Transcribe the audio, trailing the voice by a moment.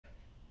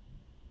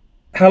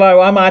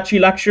Hello, I'm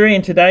ArchieLuxury,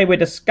 and today we're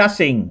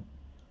discussing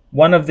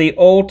one of the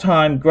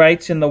all-time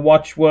greats in the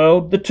watch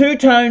world, the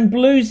two-tone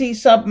bluesy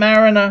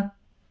Submariner.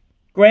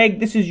 Greg,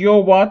 this is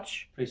your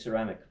watch.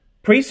 Pre-ceramic.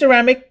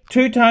 Pre-ceramic,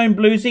 two-tone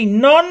bluesy,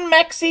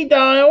 non-maxi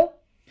dial.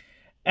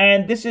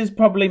 And this is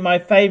probably my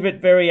favorite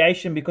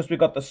variation because we've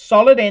got the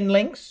solid end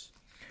links,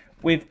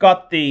 we've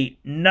got the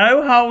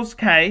no holes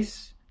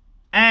case,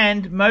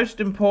 and most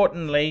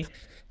importantly,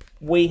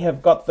 we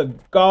have got the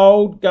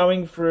gold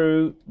going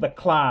through the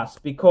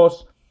clasp,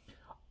 because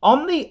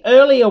on the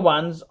earlier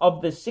ones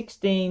of the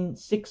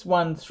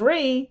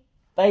 16613,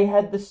 they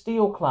had the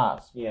steel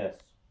clasp. Yes.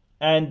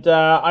 And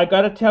I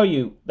got to tell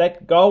you,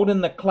 that gold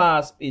in the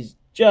clasp is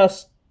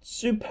just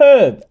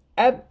superb.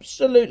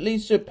 Absolutely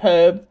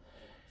superb.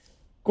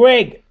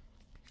 Greg,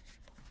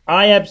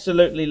 I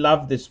absolutely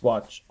love this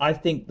watch. I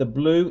think the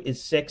blue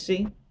is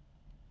sexy.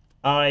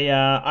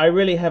 I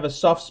really have a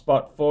soft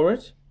spot for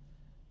it.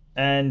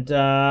 And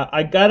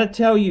I got to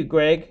tell you,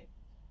 Greg,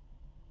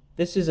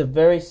 this is a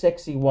very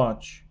sexy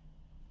watch.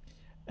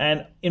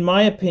 And in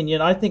my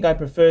opinion, I think I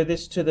prefer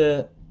this to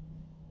the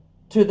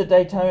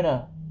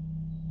Daytona.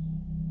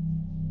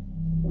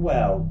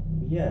 Well,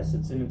 yes,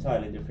 it's an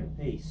entirely different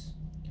piece.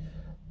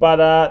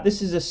 But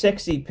this is a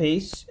sexy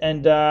piece,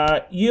 and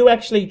you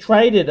actually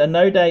traded a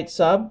no-date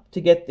sub to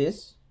get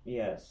this.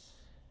 Yes.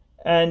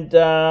 And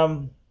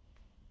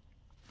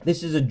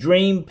this is a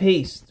dream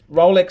piece.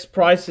 Rolex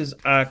prices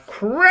are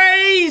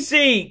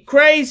crazy,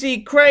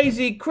 crazy,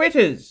 crazy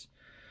critters.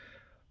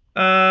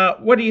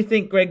 What do you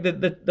think, Greg,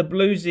 the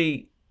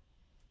bluesy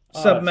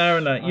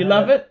Submariner? You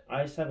love it?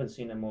 I just haven't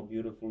seen a more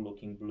beautiful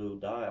looking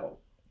blue dial.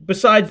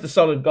 Besides the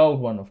solid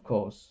gold one, of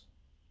course.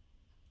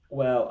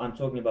 Well, I'm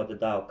talking about the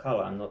dial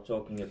color. I'm not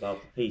talking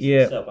about the piece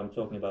itself. I'm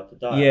talking about the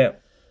dial. Yeah.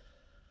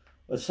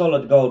 The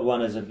solid gold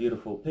one is a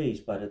beautiful piece,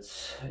 but it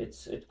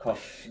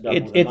costs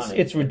double the money.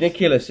 It's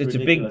ridiculous. It's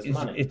ridiculous a big.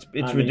 money. It's I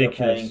mean, ridiculous.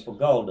 You're paying for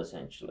gold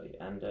essentially,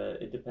 and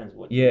it depends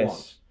what you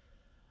want.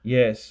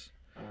 Yes.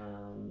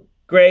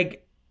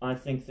 Greg, I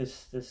think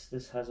this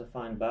has a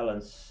fine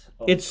balance.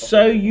 It's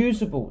so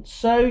usable. It's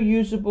so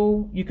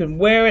usable. You can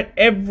wear it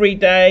every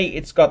day.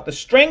 It's got the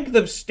strength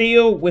of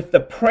steel with the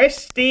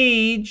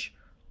prestige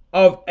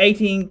of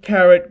 18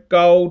 karat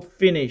gold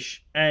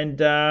finish. And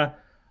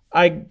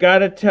I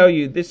gotta tell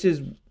you,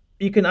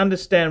 you can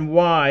understand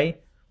why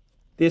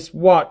this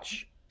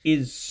watch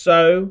is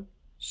so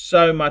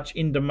much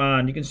in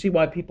demand. You can see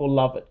why people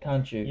love it,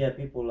 can't you? Yeah,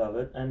 people love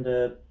it. And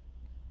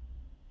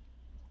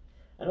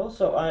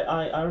also,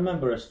 I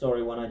remember a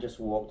story when I just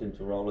walked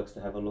into Rolex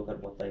to have a look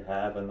at what they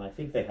have, and I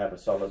think they had a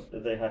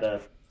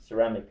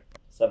ceramic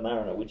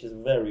Submariner, which is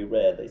very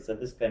rare. They said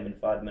this came in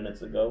 5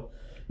 minutes ago.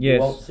 Yes.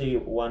 You won't see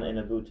one in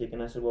a boutique,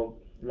 and I said, well,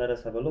 let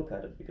us have a look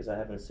at it, because I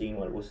haven't seen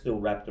one. It was still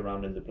wrapped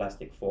around in the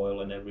plastic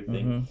foil and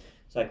everything,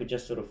 so I could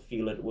just sort of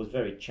feel it. It was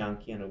very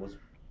chunky, and it was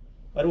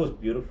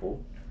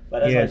beautiful.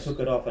 But as I took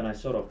it off and I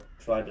sort of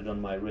tried it on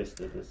my wrist,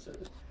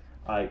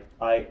 I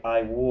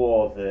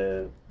wore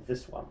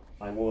this one.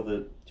 I wore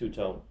the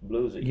two-tone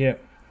bluesy. Yeah.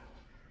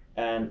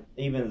 And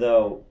even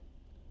though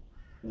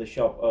the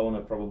shop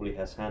owner probably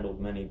has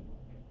handled many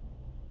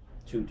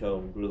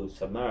two-tone blue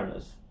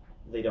Submariners,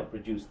 they don't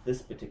produce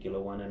this particular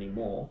one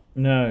anymore.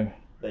 No.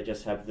 They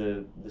just have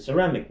the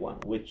ceramic one,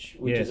 which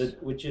is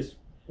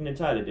an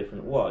entirely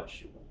different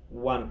watch.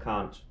 One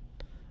can't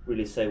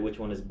really say which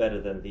one is better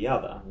than the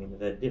other. I mean,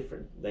 they're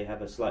different. They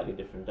have a slightly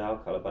different dial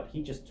color, but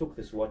he just took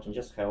this watch and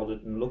just held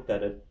it and looked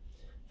at it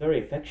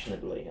very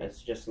affectionately.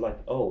 It's just like,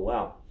 oh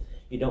wow,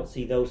 you don't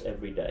see those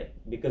every day,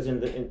 because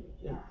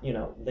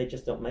they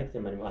just don't make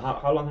them anymore.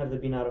 How long have they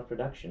been out of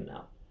production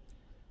now?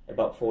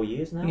 About 4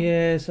 years now.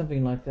 Yeah,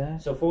 something like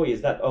that. So 4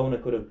 years. That owner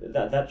could have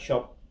that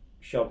shop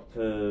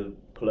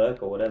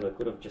clerk or whatever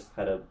could have just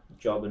had a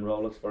job in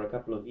Rolex for a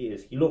couple of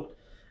years. He looked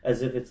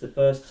as if it's the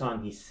first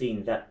time he's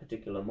seen that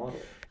particular model.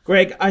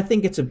 Greg, I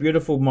think it's a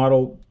beautiful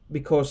model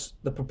because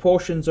the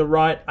proportions are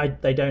right.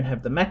 They don't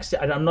have the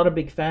maxi. I'm not a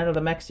big fan of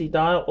the maxi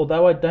dial,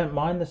 although I don't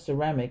mind the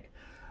ceramic.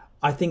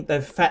 I think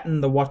they've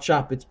fattened the watch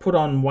up. It's put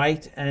on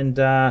weight, and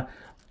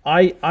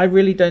I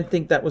really don't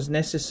think that was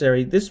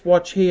necessary. This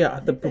watch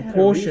here, the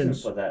proportions. Had a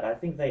reason for that. I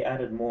think they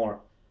added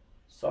more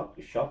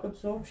shock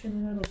absorption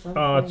in it or something.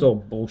 Oh, it's all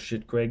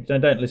bullshit, Greg.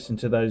 Don't listen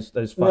to those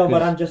fuckers. No,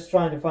 but I'm just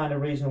trying to find a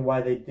reason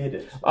why they did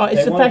it. Oh,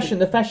 it's the fashion.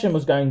 The fashion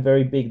was going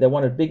very big. They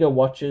wanted bigger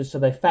watches, so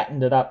they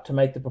fattened it up to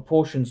make the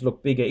proportions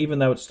look bigger, even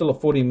though it's still a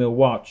 40mm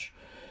watch.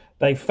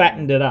 They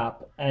fattened it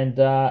up, and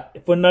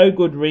for no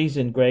good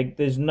reason, Greg.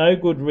 There's no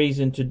good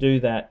reason to do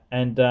that.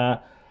 And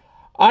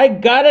I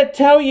gotta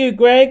tell you,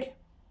 Greg,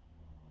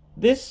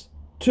 this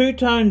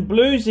two-tone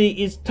bluesy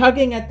is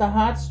tugging at the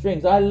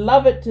heartstrings. I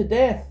love it to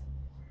death.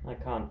 I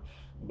can't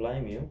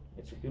blame you.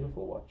 It's a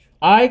beautiful watch.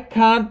 I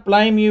can't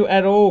blame you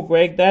at all,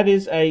 Greg. That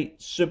is a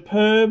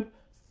superb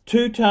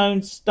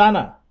two-tone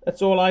stunner.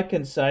 That's all I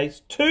can say. It's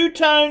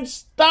two-tone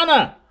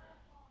stunner.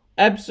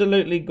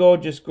 Absolutely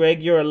gorgeous,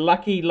 Greg. You're a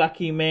lucky,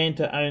 lucky man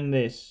to own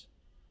this.